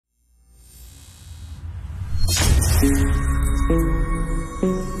Morning.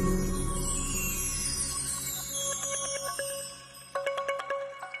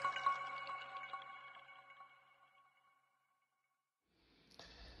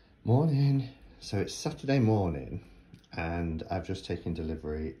 So it's Saturday morning and I've just taken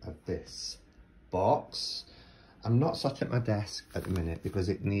delivery of this box. I'm not sat at my desk at the minute because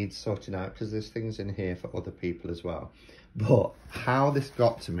it needs sorting out because there's things in here for other people as well. But how this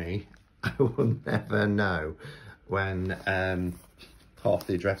got to me, I will never know. When half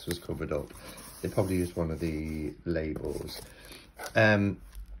the address was covered up, they probably used one of the labels. But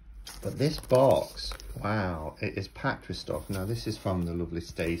this box, wow, it is packed with stuff. Now this is from the lovely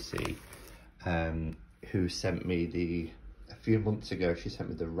Stacey, who sent me a few months ago, she sent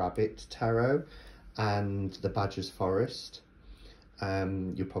me the Rabbit Tarot and the Badger's Forest.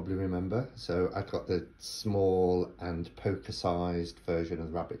 You probably remember. So I got the small and poker-sized version of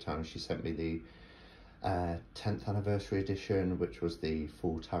the Rabbit Tarot. She sent me the 10th anniversary edition, which was the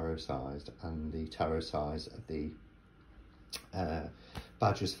full tarot sized, and the tarot size of the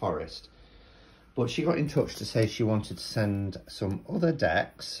Badger's Forest. But she got in touch to say she wanted to send some other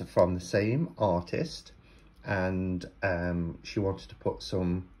decks from the same artist, and she wanted to put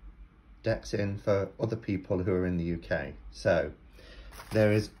some decks in for other people who are in the UK. So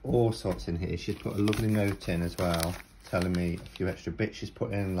there is all sorts in here. She's put a lovely note in as well, telling me a few extra bits she's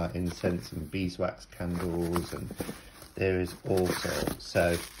put in, like incense and beeswax candles, and there is all sorts.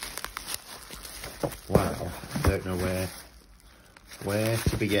 So wow, I don't know where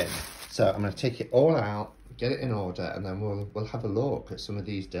to begin. So I'm going to take it all out, get it in order, and then we'll have a look at some of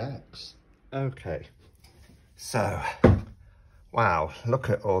these decks. Okay, so wow, look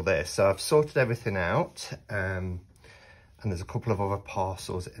at all this. So I've sorted everything out, and there's a couple of other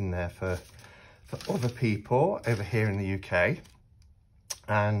parcels in there for other people over here in the UK,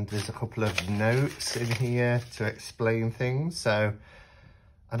 and there's a couple of notes in here to explain things. So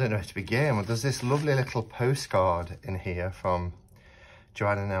I don't know where to begin. Well, there's this lovely little postcard in here from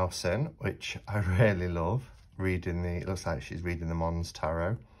Joanna Nelson, which I really love reading. It looks like she's reading the Mons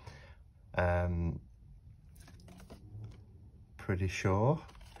Tarot. Pretty sure.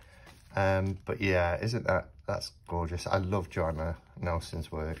 But yeah, that's gorgeous. I love Joanna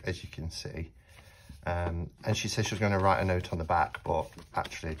Nelson's work, as you can see. And she said she was going to write a note on the back, but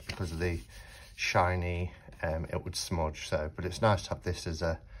actually because of the shiny, it would smudge. So, but it's nice to have this as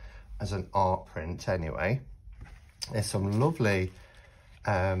an art print anyway. There's some lovely,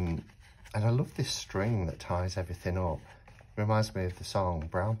 and I love this string that ties everything up. Reminds me of the song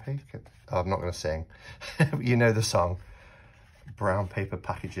Brown Paper. Oh, I'm not going to sing. You know the song. Brown paper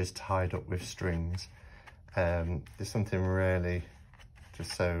packages tied up with strings. There's something really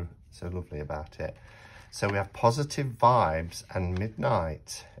just so lovely about it. So we have Positive Vibes and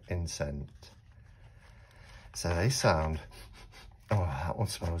Midnight Incense. So they sound, oh, that one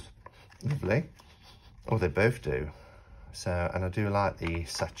smells lovely. Oh, they both do. So, and I do like the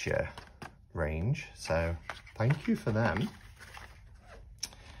Satya range, so thank you for them.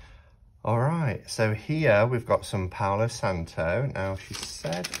 All right, so here we've got some Paolo Santo. Now she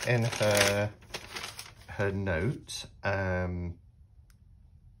said in her note,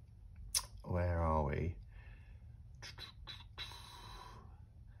 where are we?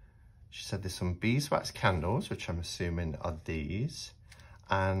 She said there's some beeswax candles, which I'm assuming are these,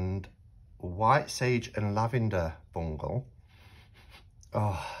 and white sage and lavender bungle,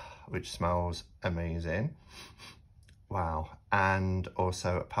 which smells amazing. Wow. And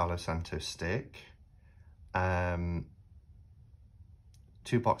also a Palo Santo stick, 2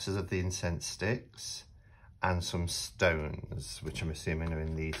 boxes of the incense sticks, and some stones, which I'm assuming are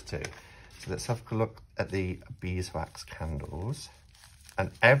in these two. So let's have a look at the beeswax candles,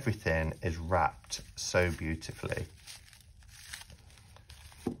 and everything is wrapped so beautifully.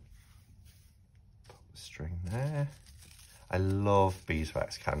 String there. I love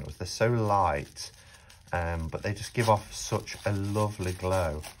beeswax candles. They're so light, but they just give off such a lovely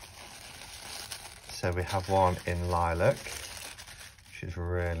glow. So we have one in lilac, which is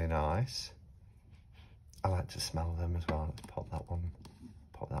really nice. I like to smell them as well. Let's pop that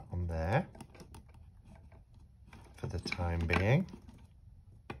one there for the time being.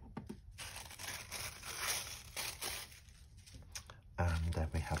 And then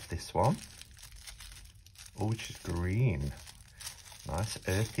we have this one. Oh, which is green. Nice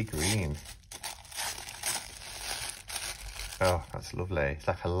earthy green. Oh, that's lovely. It's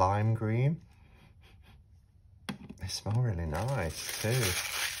like a lime green. They smell really nice too.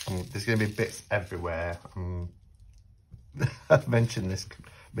 There's going to be bits everywhere. I've mentioned this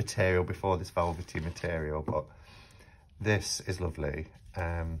material before, this velvety material, but this is lovely.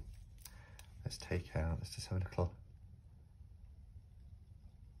 Let's just have a little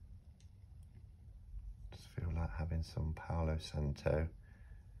feel like having some Palo Santo.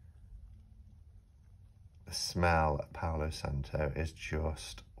 The smell of Palo Santo is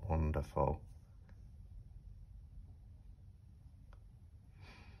just wonderful.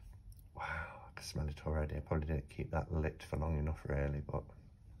 Wow, I can smell it already. I probably didn't keep that lit for long enough really, but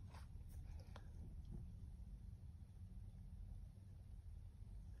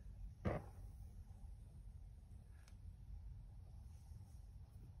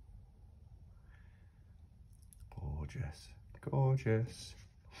gorgeous, gorgeous.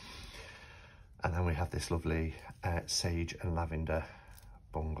 And then we have this lovely sage and lavender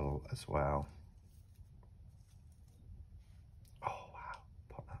bungle as well. Oh wow,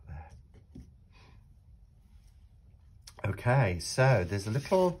 pop that there. Okay, so there's a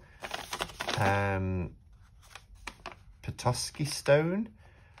little Petoskey stone.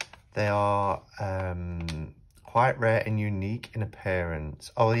 They are quite rare and unique in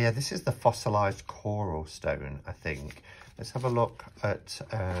appearance. Oh yeah, this is the fossilized coral stone, I think. Let's have a look at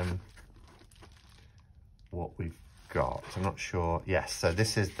what we've got. I'm not sure. Yes, so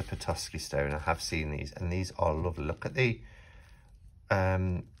this is the Petoskey stone. I have seen these, and these are lovely. Look at the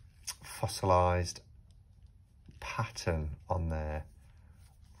fossilized pattern on there.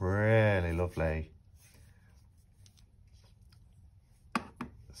 Really lovely.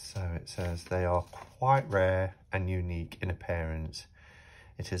 So it says they are quite rare and unique in appearance.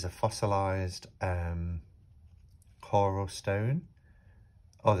 It is a fossilized coral stone.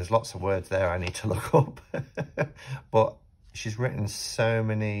 Oh, there's lots of words there I need to look up. But she's written so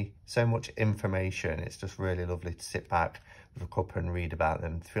much information. It's just really lovely to sit back with a cup and read about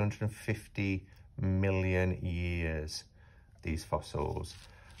them. 350 million years, these fossils.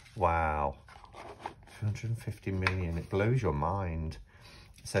 Wow. 350 million, it blows your mind.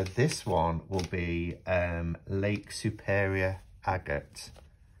 So this one will be Lake Superior agate.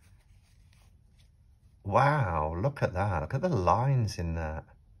 Wow, look at that. Look at the lines in that.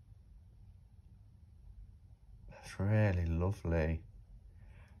 That's really lovely.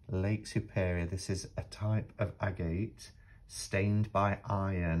 Lake Superior. This is a type of agate stained by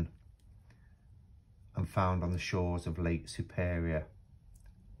iron and found on the shores of Lake Superior.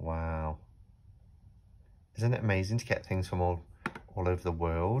 Wow. Isn't it amazing to get things from all over the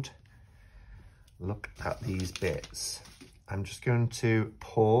world? Look at these bits. I'm just going to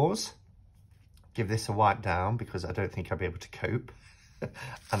pause, give this a wipe down because I don't think I'll be able to cope.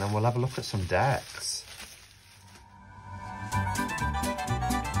 And then we'll have a look at some decks.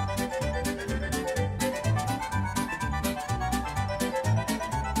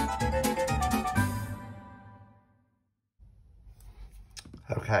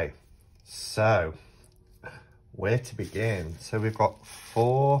 Okay, so where to begin? So we've got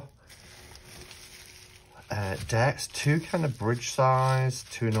 4 decks, 2 kind of bridge size,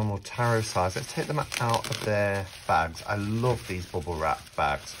 2 normal tarot size. Let's take them out of their bags. I love these bubble wrap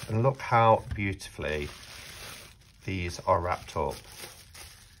bags, and look how beautifully these are wrapped up.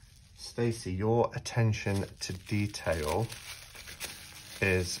 Stacey, your attention to detail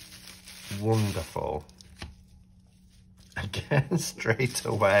is wonderful. Again, straight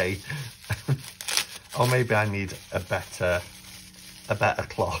away. Or maybe I need a better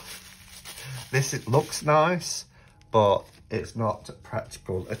cloth. This, it looks nice, but it's not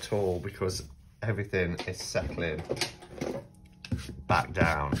practical at all because everything is settling back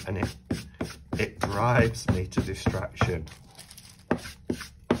down, and it drives me to distraction.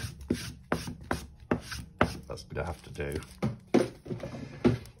 That's gonna have to do.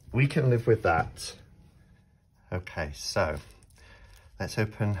 We can live with that. Okay, so let's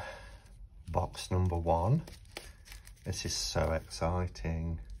open box number 1. This is so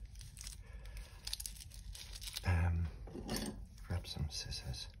exciting. Grab some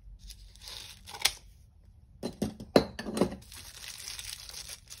scissors.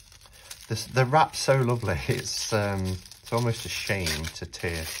 The wrap's so lovely. It's almost a shame to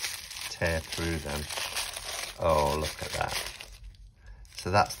tear through them. Oh, look at that.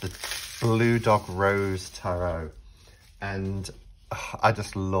 So that's the Blue Dog Rose Tarot, and I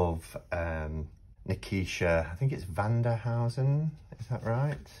just love Nikisha. I think it's Vanderhausen. Is that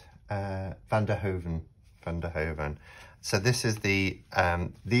right? Vanderhoven. So this is the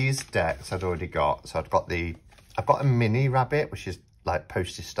these decks I'd already got. So I've got a mini rabbit, which is like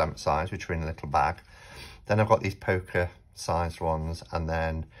postage stamp size, which are in a little bag. Then I've got these poker sized ones, and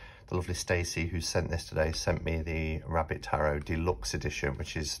then the lovely Stacey, who sent this today, sent me the Rabbit Tarot Deluxe Edition,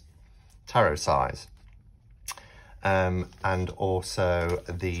 which is tarot size. And also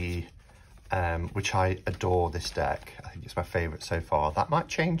the which I adore this deck. I think it's my favourite so far. That might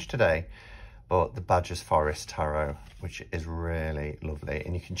change today, but the Badger's Forest Tarot, which is really lovely.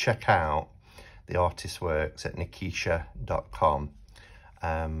 And you can check out the artist's works at Nikisha.com.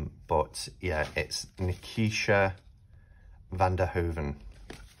 But yeah, it's Nikisha van der Hoeven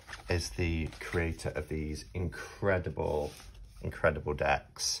is the creator of these incredible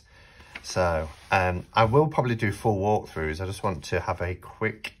decks. So I will probably do full walkthroughs. I just want to have a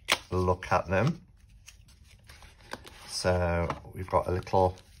quick look at them. So we've got a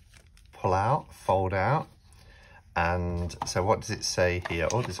little pull out, fold out. And so what does it say here?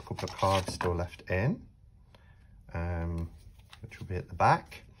 Oh, there's a couple of cards still left in, which will be at the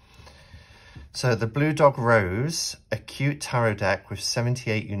back. So the Blue Dog Rose, a cute tarot deck with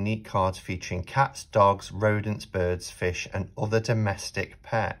 78 unique cards featuring cats, dogs, rodents, birds, fish, and other domestic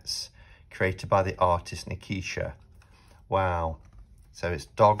pets, created by the artist Nikisha. Wow. So it's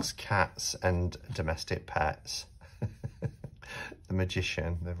dogs, cats, and domestic pets. The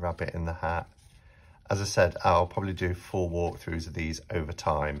magician, the rabbit in the hat. As I said, I'll probably do full walkthroughs of these over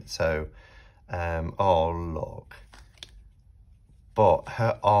time. So, oh, look. But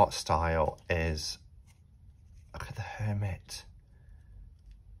her art style is, look at the Hermit.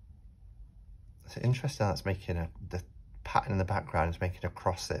 It's interesting that's making the pattern in the background is making a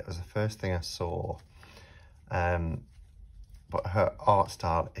cross. It was the first thing I saw. But her art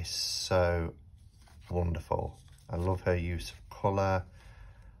style is so wonderful. I love her use of colour.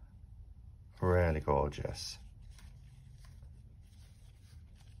 Really gorgeous.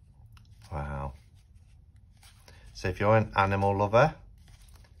 Wow. So if you're an animal lover,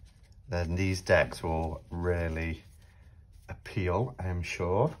 then these decks will really appeal, I'm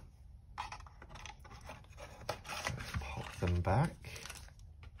sure. Let's pop them back.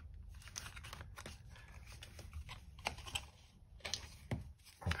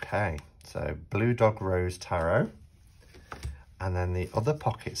 Okay, so Blue Dog Rose Tarot. And then the other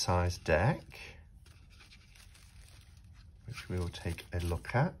pocket-sized deck, which we will take a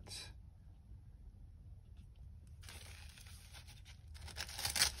look at.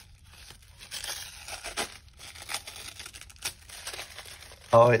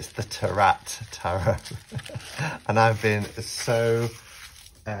 Oh, it's the Tarot Tarot. And I've been so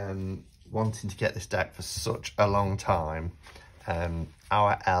wanting to get this deck for such a long time.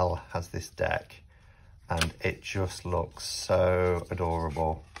 Our L has this deck. And it just looks so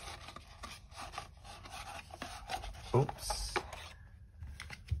adorable. Oops.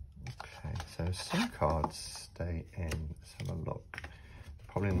 Okay, so some cards stay in. Let's have a look. They're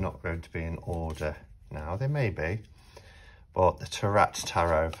probably not going to be in order now. They may be. But the Tarot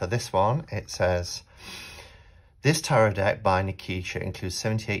Tarot. For this one, it says, this tarot deck by Nikisha includes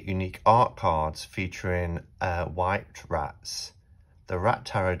 78 unique art cards featuring white rats. The Rat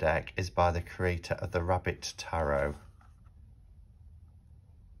Tarot deck is by the creator of the Rabbit Tarot.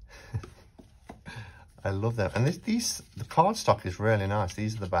 I love them. And the card stock is really nice.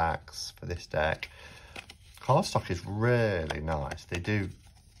 These are the backs for this deck. Card stock is really nice. They do,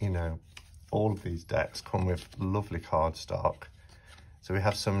 you know, all of these decks come with lovely card stock. So we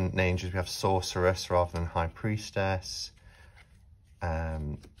have some names. We have Sorceress rather than High Priestess.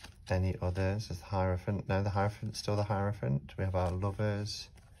 Any others? Is the Hierophant? No, the Hierophant's still the Hierophant. We have our Lovers.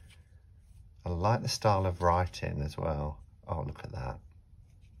 I like the style of writing as well. Oh, look at that.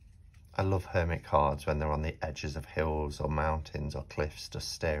 I love Hermit cards when they're on the edges of hills or mountains or cliffs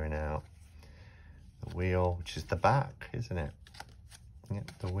just staring out. The Wheel, which is the back, isn't it?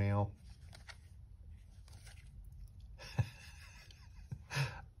 Yep, the Wheel.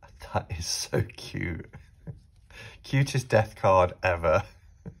 That is so cute. Cutest death card ever.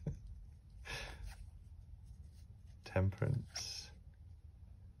 Temperance.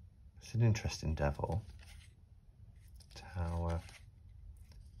 It's an interesting devil. Tower.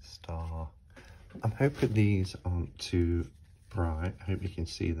 Star. I'm hoping these aren't too bright. I hope you can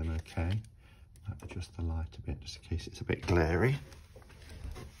see them okay. Might adjust the light a bit just in case it's a bit glary.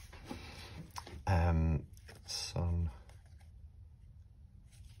 Sun.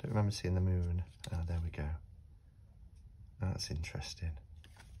 Don't remember seeing the moon. Oh, there we go. That's interesting.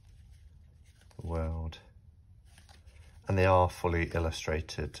 The World. And they are fully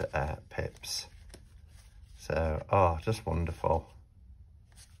illustrated pips. So, oh, just wonderful.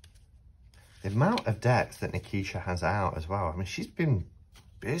 The amount of decks that Nikisha has out as well. I mean, she's been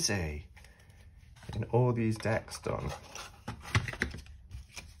busy getting all these decks done.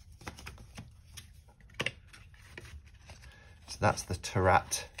 So that's the Tarot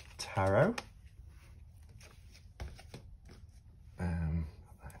Tarot.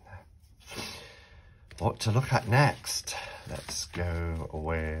 What to look at next? Let's go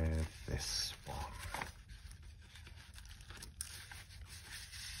with this one.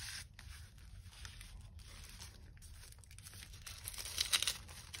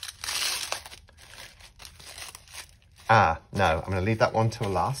 No, I'm going to leave that one till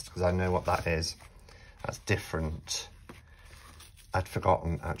last because I know what that is. That's different. I'd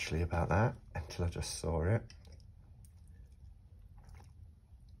forgotten actually about that until I just saw it.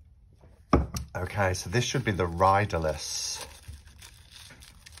 Okay, so this should be the Riderless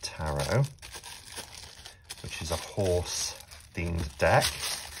Tarot, which is a horse themed deck.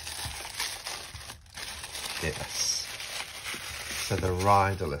 Yes. So the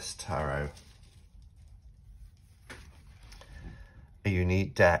Riderless Tarot. A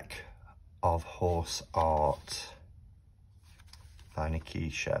unique deck of horse art by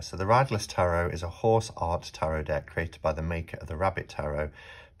Nikisha. So the Riderless Tarot is a horse art tarot deck created by the maker of the Rabbit Tarot.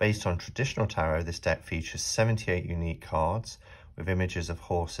 Based on traditional tarot, this deck features 78 unique cards with images of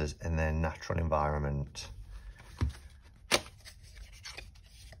horses in their natural environment.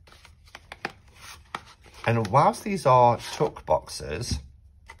 And whilst these are tuck boxes,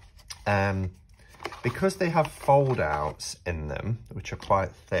 because they have fold outs in them, which are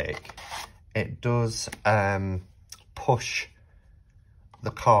quite thick, it does push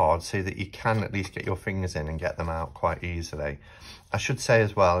the cards so that you can at least get your fingers in and get them out quite easily. I should say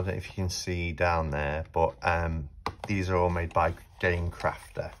as well, I don't know if you can see down there, but these are all made by Game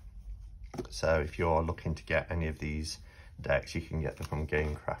Crafter. So if you're looking to get any of these decks, you can get them from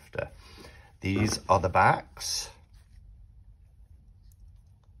Game Crafter. These are the backs.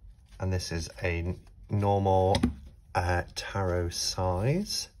 And this is a normal tarot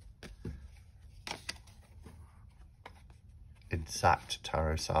size. Exact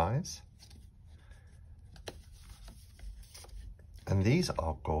tarot size. And these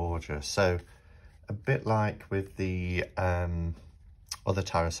are gorgeous. So a bit like with the other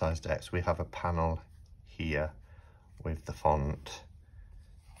tarot size decks, we have a panel here with the font.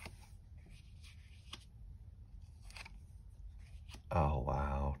 Oh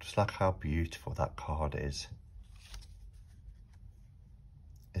wow, just look how beautiful that card is.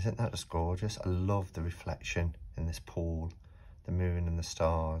 Isn't that just gorgeous? I love the reflection in this pool, the moon and the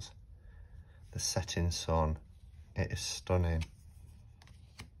stars, the setting sun. It is stunning.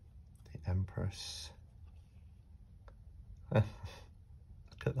 The Empress. Look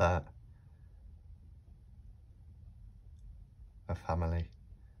at that. A family.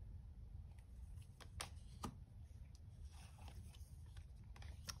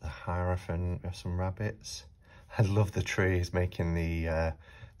 The Hierophant, we have some rabbits. I love the trees making the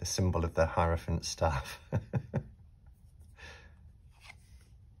symbol of the Hierophant staff.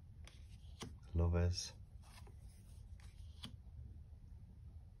 Lovers.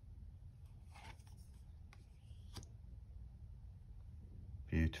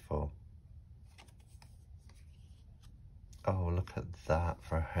 Beautiful. Oh, look at that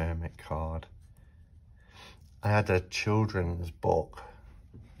for a hermit card. I had a children's book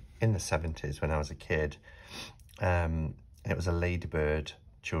in the 70s when I was a kid. It was a Ladybird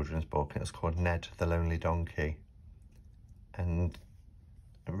children's book. It was called Ned the Lonely Donkey. And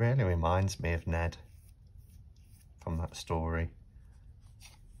it really reminds me of Ned from that story.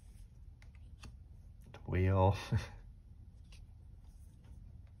 The wheel.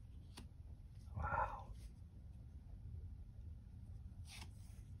 Wow.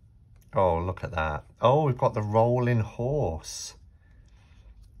 Oh, look at that. Oh, we've got the rolling horse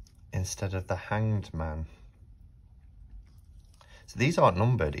instead of the hanged man. So these aren't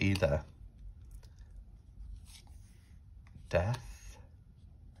numbered either. Death.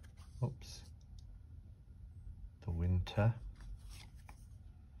 Oops. The winter.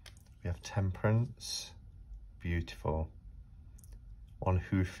 We have temperance. Beautiful. One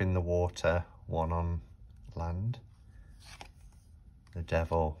hoof in the water, one on land. The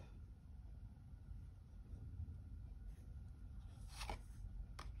devil.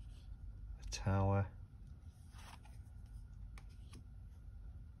 The tower.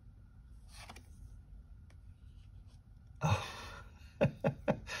 Oh,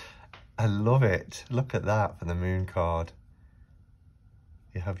 I love it. Look at that for the moon card.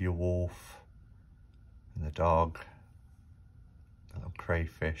 You have your wolf and the dog, the little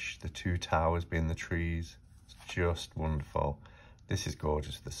crayfish, the two towers being the trees. It's just wonderful. This is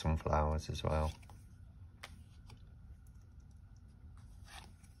gorgeous with the sunflowers as well.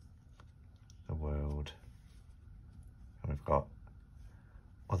 The world. And we've got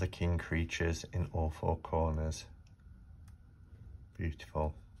other king creatures in all four corners.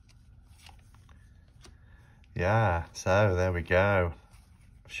 Beautiful. Yeah, so there we go.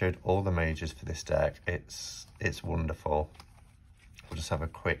 I've showed all the majors for this deck. It's wonderful. We'll just have a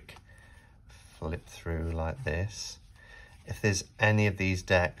quick flip through like this. If there's any of these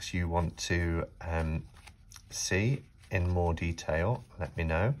decks you want to see in more detail, let me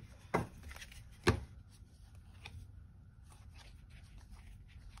know.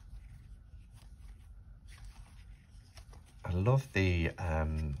 I love the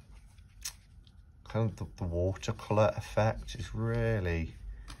kind of the watercolor effect. It's really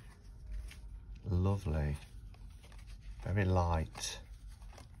lovely, very light.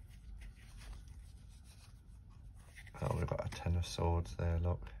 Oh, we've got a 10 of swords there,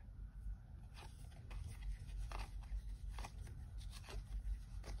 look.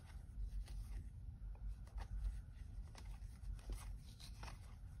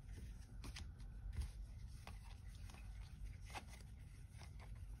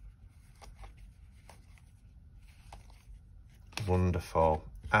 Wonderful,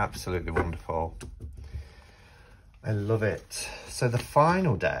 absolutely wonderful. I love it. So the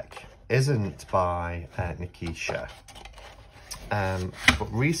final deck isn't by Nikisha,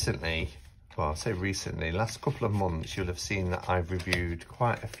 but recently, well, I'll say recently, last couple of months, you'll have seen that I've reviewed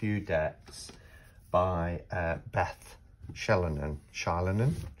quite a few decks by Beth Shalanen,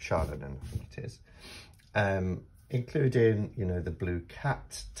 I think it is, including, you know, the Blue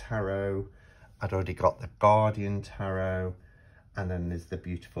Cat Tarot. I'd already got the Guardian Tarot, and then there's the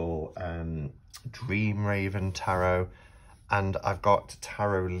beautiful Dream Raven Tarot, and I've got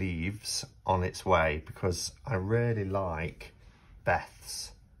Tarot Leaves on its way because I really like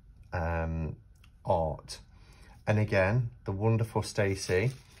Beth's art. And again, the wonderful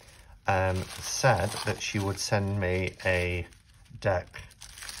Stacey said that she would send me a deck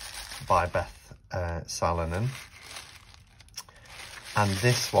by Beth Salonen, and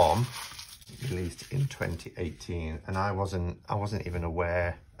this one released in 2018, and I wasn't even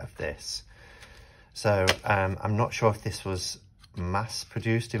aware of this. So I'm not sure if this was mass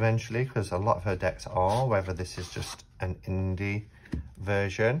produced eventually, because a lot of her decks are, whether this is just an indie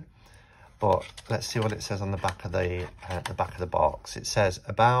version. But let's see what it says on the back of the box. It says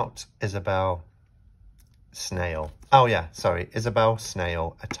about Isabel Snail. Oh yeah, sorry, Isabel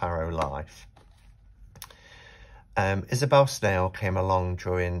Snail, A Tarot Life. Isabel Snail came along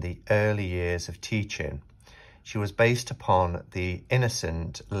during the early years of teaching. She was based upon the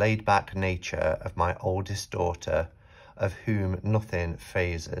innocent, laid-back nature of my oldest daughter, of whom nothing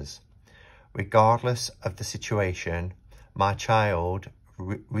phases. Regardless of the situation, my child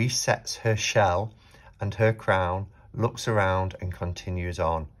resets her shell and her crown, looks around and continues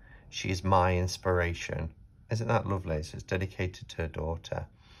on. She is my inspiration. Isn't that lovely? So it's dedicated to her daughter.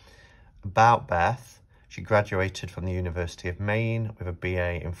 About Beth, she graduated from the University of Maine with a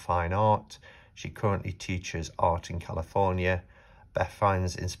BA in Fine Art. She currently teaches art in California. Beth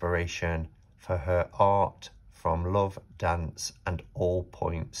finds inspiration for her art from love, dance, and all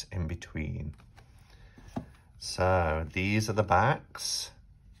points in between. So these are the backs.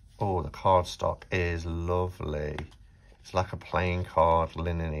 Oh, the cardstock is lovely. It's like a playing card,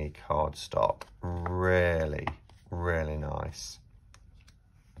 linen-y cardstock. Really, really nice.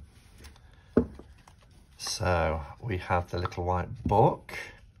 So we have the little white book,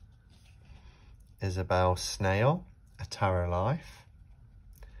 Isabel Snail, A Tarot Life.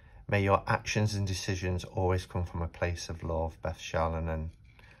 May your actions and decisions always come from a place of love, Beth Shalanen,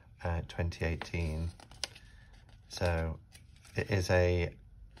 2018. So it is a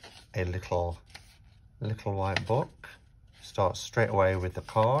little white book. Starts straight away with the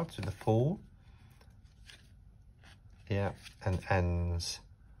cards, with the Fool. Yeah, and ends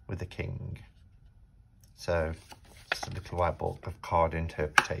with the King. So it's a little white book of card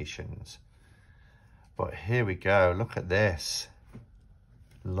interpretations. But here we go, look at this.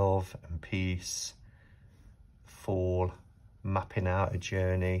 Love and peace, Fool, mapping out a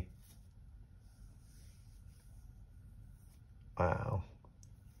journey. Wow.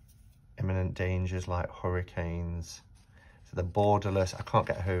 Imminent dangers like hurricanes. So the borderless, I can't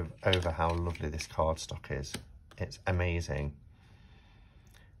get over how lovely this cardstock is. It's amazing.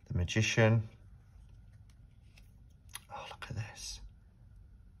 The Magician. Oh, look at this.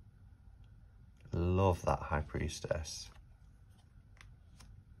 Love that High Priestess.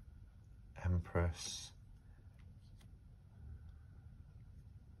 Empress.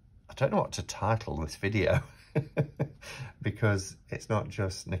 I don't know what to title this video because it's not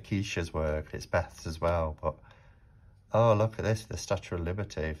just Nikisha's work, it's Beth's as well. But oh, look at this, the Statue of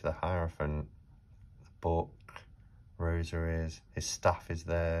Liberty for the Hierophant, the book, rosaries, his staff is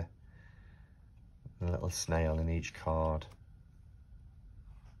there, a little snail in each card.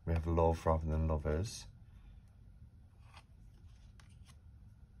 We have love rather than lovers.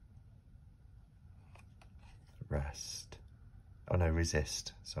 Rest. Oh no,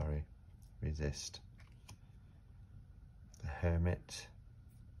 resist, sorry. Resist. The Hermit.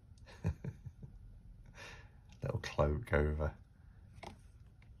 Little cloak over.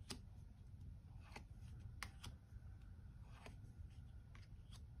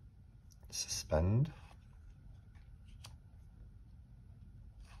 Suspend.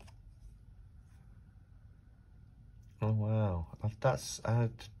 Oh wow, that's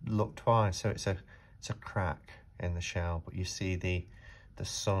look twice. So it's a crack in the shell, but you see the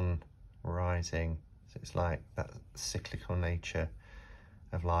sun rising. So it's like that cyclical nature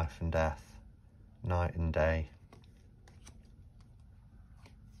of life and death, night and day.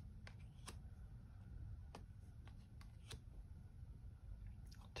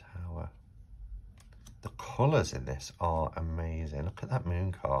 Tower. The colours in this are amazing. Look at that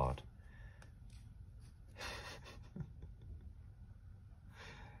moon card.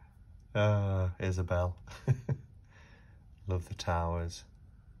 Isabel. Love the towers.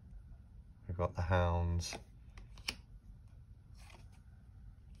 We've got the hounds.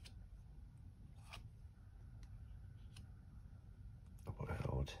 The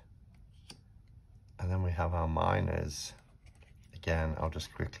world. And then we have our miners. Again, I'll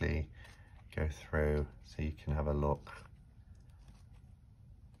just quickly go through so you can have a look.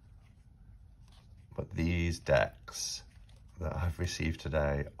 But these decks that I've received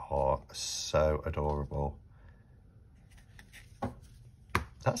today are so adorable.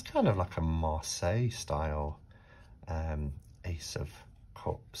 That's kind of like a Marseille style Ace of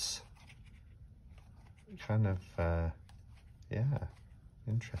Cups. Kind of, yeah,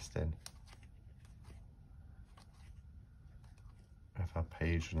 interesting. We have our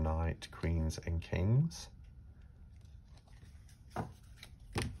Page, Knight, Queens and Kings.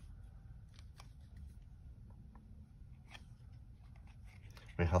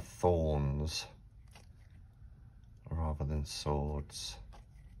 We have thorns rather than swords.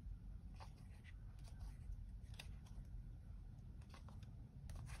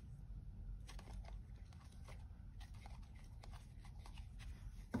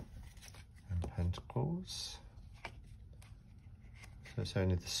 And pentacles. So it's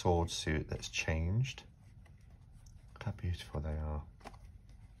only the sword suit that's changed. Look how beautiful they are.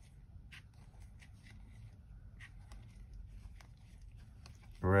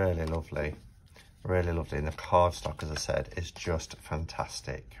 Really lovely, really lovely. And the cardstock, as I said, is just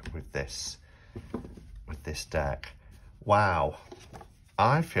fantastic with this deck. Wow,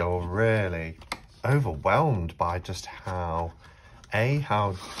 I feel really overwhelmed by just how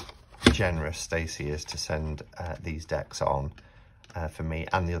generous Stacey is to send these decks on for me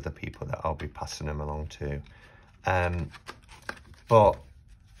and the other people that I'll be passing them along to. But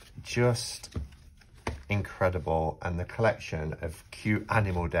just incredible, and the collection of cute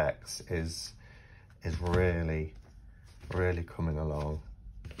animal decks is really coming along.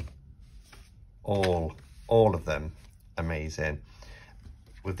 All of them amazing,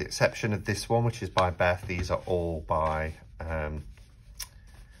 with the exception of this one, which is by Beth. These are all by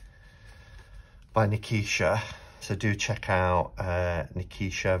Nikisha, so do check out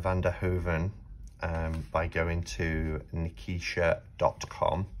Nikisha van der Hoeven by going to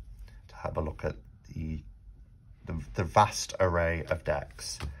nikisha.com to have a look at the vast array of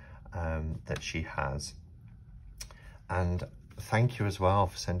decks that she has. And thank you as well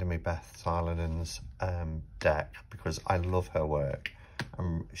for sending me Beth Seilenen's deck, because I love her work.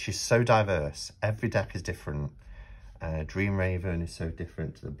 She's so diverse. Every deck is different. Dream Raven is so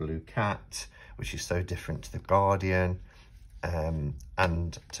different to the Blue Cat, which is so different to the Guardian,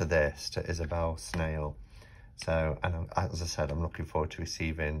 and to this, to Isabel Snail. So, and as I said, I'm looking forward to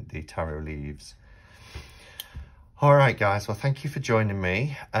receiving the tarot leaves. All right, guys, well, thank you for joining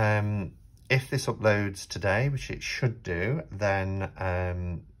me. If this uploads today, which it should do, then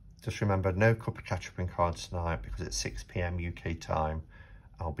just remember, no Cuppa Catch Up in Cards tonight, because at 6 PM UK time,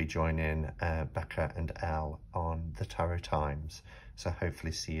 I'll be joining Becca and Elle on the Tarot Times. So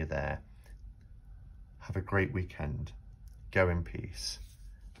hopefully see you there. Have a great weekend. Go in peace.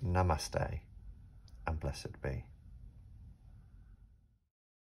 Namaste and blessed be.